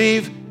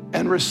 believe,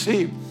 and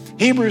receive.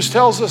 Hebrews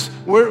tells us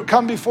we're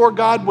come before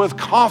God with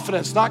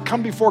confidence, not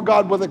come before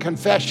God with a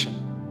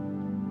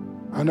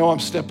confession. I know I'm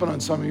stepping on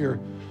some of your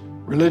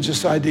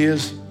religious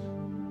ideas,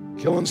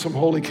 killing some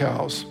holy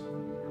cows.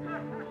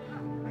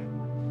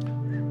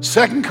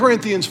 2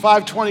 Corinthians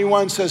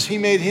 5:21 says, he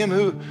made him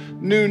who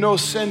knew no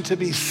sin to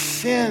be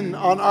sin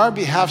on our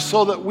behalf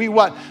so that we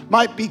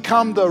might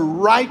become the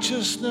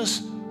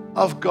righteousness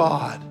of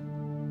God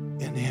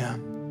in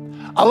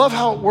him. I love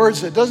how it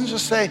words it. It doesn't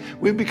just say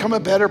we become a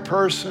better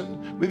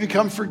person, we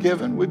become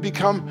forgiven, we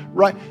become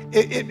right.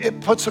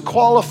 It puts a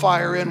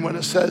qualifier in when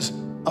it says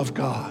of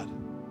God.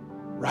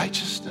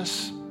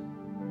 Righteousness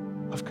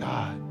of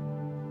God.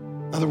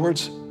 In other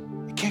words,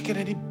 you can't get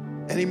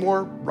any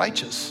more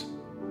righteous.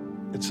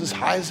 It's as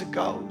high as it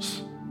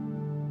goes.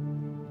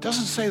 It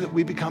doesn't say that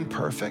we become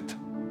perfect,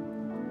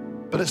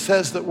 but it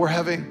says that we're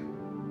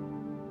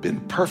having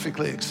been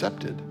perfectly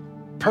accepted,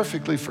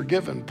 perfectly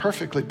forgiven,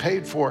 perfectly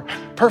paid for,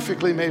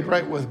 perfectly made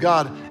right with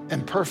God,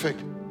 and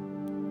perfect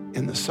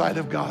in the sight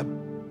of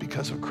God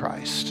because of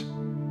Christ.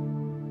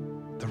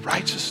 The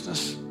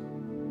righteousness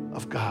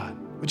of God.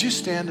 Would you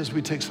stand as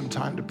we take some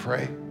time to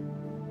pray?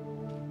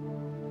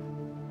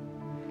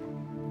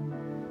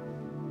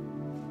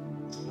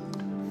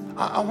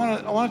 I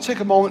want to take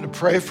a moment to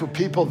pray for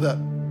people that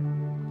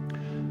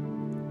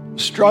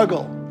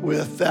struggle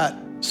with that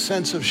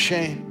sense of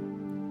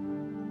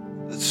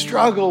shame, that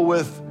struggle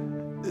with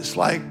this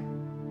like,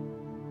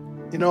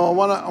 I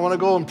want to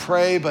go and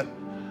pray, but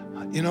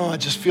I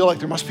just feel like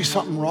there must be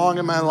something wrong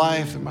in my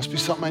life. There must be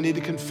something I need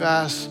to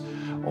confess,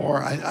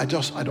 or I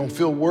don't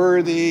feel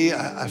worthy.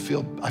 I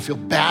feel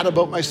bad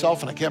about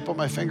myself and I can't put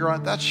my finger on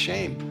it. That's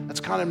shame.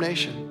 That's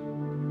condemnation.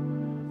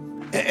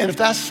 And if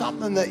that's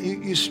something that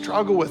you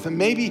struggle with, and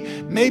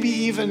maybe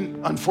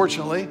even,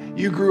 unfortunately,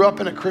 you grew up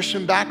in a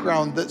Christian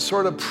background that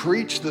sort of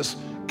preached this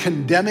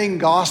condemning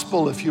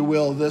gospel, if you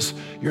will, this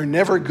you're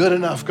never good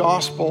enough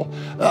gospel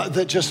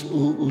that just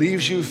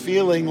leaves you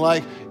feeling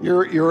like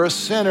you're a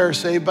sinner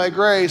saved by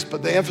grace,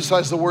 but they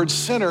emphasize the word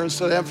sinner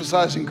instead of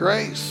emphasizing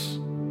grace.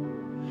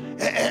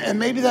 And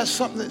maybe that's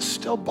something that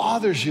still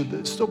bothers you,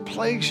 that still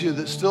plagues you,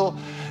 that still,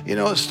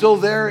 is still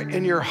there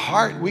in your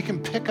heart. We can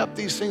pick up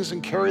these things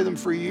and carry them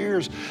for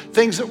years.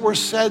 Things that were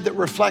said that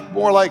reflect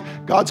more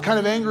like God's kind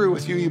of angry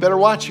with you. You better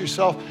watch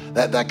yourself.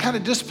 That kind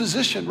of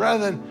disposition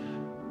rather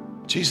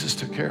than Jesus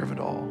took care of it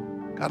all.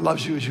 God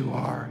loves you as you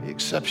are. He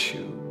accepts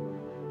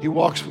you. He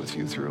walks with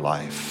you through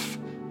life.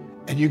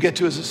 And you get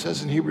to, as it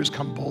says in Hebrews,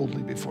 come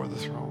boldly before the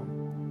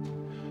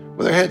throne.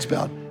 With their heads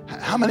bowed.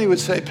 How many would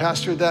say,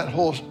 Pastor, that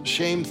whole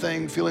shame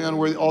thing, feeling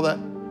unworthy, all that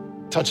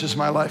touches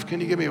my life?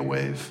 Can you give me a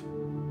wave?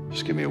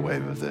 Just give me a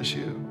wave of this,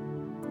 you.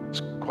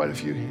 There's quite a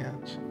few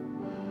hands.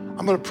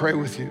 I'm going to pray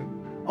with you.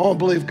 I want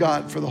to believe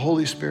God for the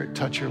Holy Spirit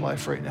touch your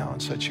life right now and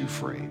set you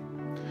free.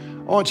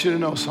 I want you to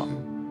know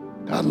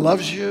something. God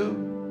loves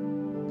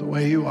you the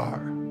way you are.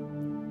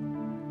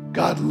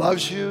 God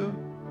loves you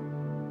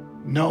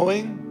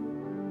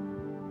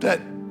knowing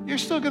that you're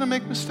still going to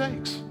make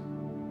mistakes.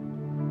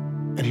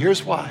 And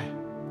here's why.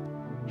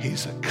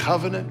 He's a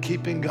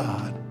covenant-keeping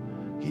God.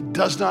 He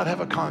does not have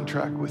a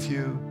contract with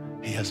you.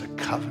 He has a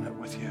covenant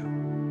with you.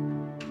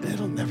 And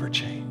it'll never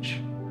change.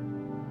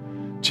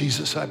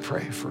 Jesus, I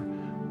pray for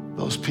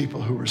those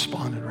people who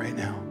responded right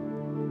now.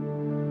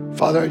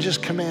 Father, I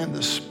just command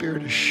the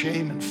spirit of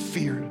shame and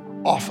fear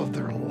off of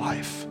their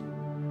life.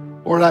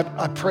 Lord,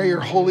 I pray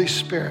your Holy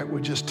Spirit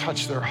would just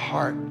touch their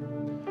heart.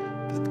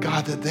 That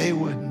God, that they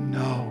would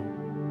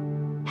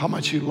know how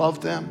much you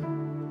love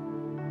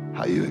them,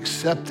 how you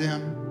accept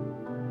them,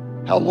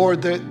 how,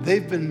 Lord,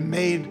 they've been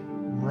made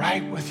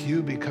right with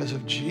you because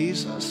of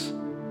Jesus.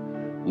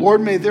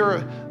 Lord, may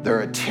their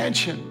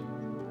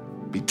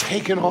attention be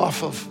taken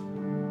off of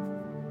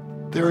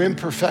their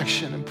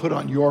imperfection and put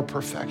on your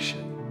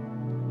perfection.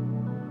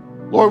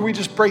 Lord, we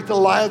just break the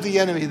lie of the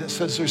enemy that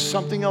says there's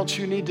something else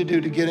you need to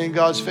do to get in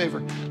God's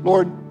favor.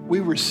 Lord, we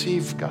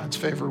receive God's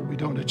favor. We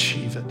don't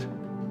achieve it.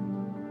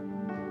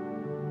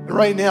 And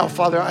right now,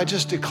 Father, I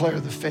just declare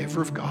the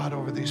favor of God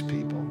over these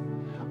people.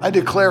 I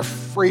declare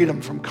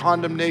freedom from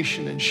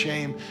condemnation and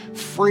shame,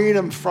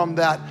 freedom from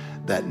that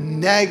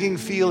nagging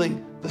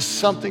feeling that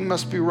something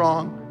must be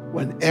wrong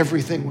when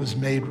everything was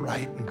made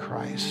right in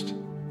Christ.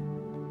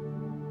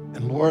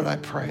 And Lord, I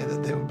pray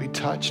that they would be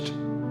touched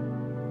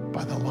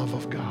by the love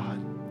of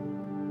God.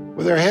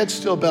 With their heads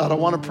still bowed, I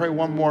want to pray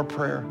one more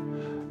prayer.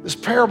 This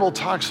parable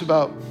talks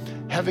about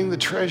having the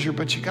treasure,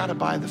 but you got to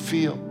buy the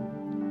field.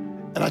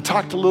 And I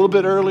talked a little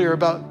bit earlier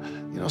about,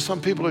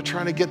 some people are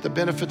trying to get the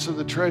benefits of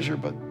the treasure,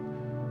 but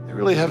they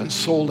really haven't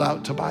sold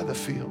out to buy the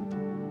field.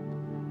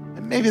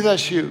 And maybe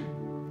that's you.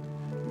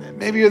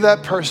 Maybe you're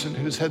that person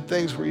who's had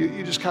things where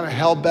you just kind of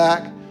held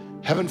back,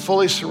 haven't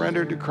fully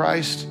surrendered to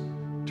Christ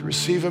to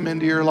receive him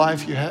into your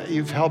life.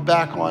 You've held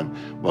back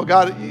on, well,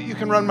 God, you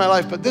can run my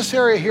life, but this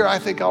area here, I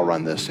think I'll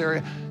run this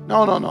area.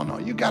 No.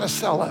 You got to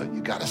sell out.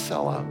 You got to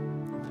sell out.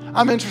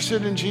 I'm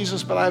interested in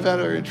Jesus, but I have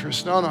other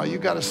interests. No, you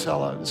got to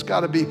sell out. It's got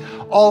to be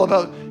all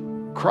about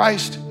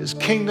Christ, his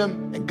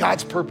kingdom, and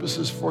God's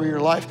purposes for your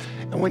life.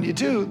 And when you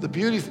do, the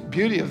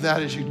beauty of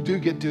that is you do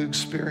get to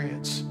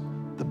experience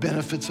the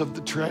benefits of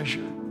the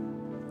treasure,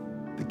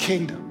 the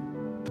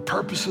kingdom, the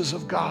purposes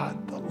of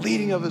God, the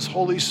leading of his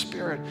Holy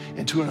Spirit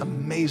into an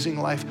amazing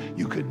life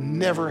you could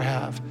never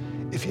have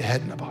if you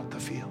hadn't bought the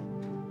field.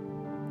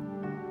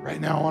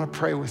 Right now, I want to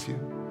pray with you.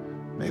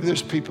 Maybe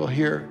there's people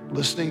here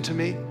listening to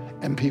me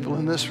and people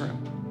in this room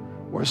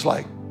where it's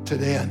like,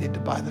 today I need to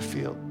buy the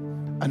field.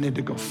 I need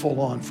to go full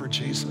on for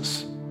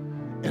Jesus.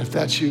 And if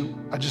that's you,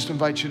 I just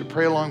invite you to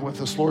pray along with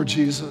us. Lord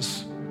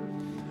Jesus,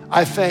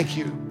 I thank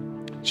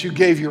you that you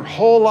gave your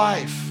whole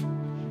life.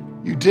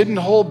 You didn't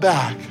hold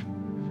back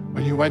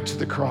when you went to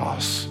the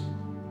cross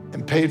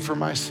and paid for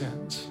my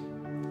sins.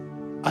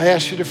 I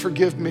ask you to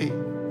forgive me.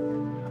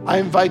 I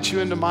invite you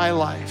into my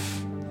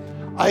life.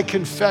 I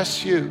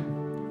confess you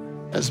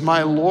as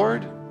my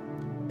Lord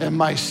and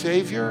my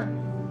Savior,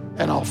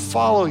 and I'll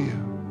follow you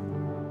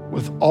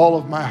with all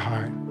of my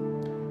heart.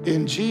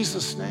 In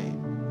Jesus'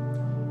 name,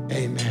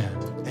 amen.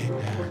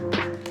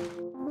 Amen.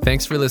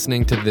 Thanks for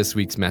listening to this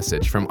week's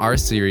message from our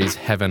series,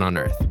 Heaven on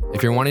Earth.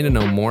 If you're wanting to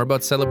know more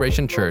about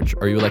Celebration Church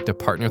or you would like to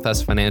partner with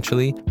us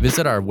financially,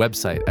 visit our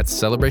website at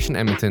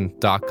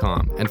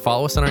celebrationedmonton.com and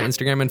follow us on our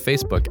Instagram and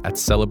Facebook at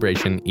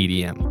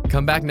CelebrationEDM.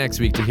 Come back next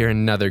week to hear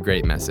another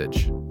great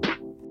message.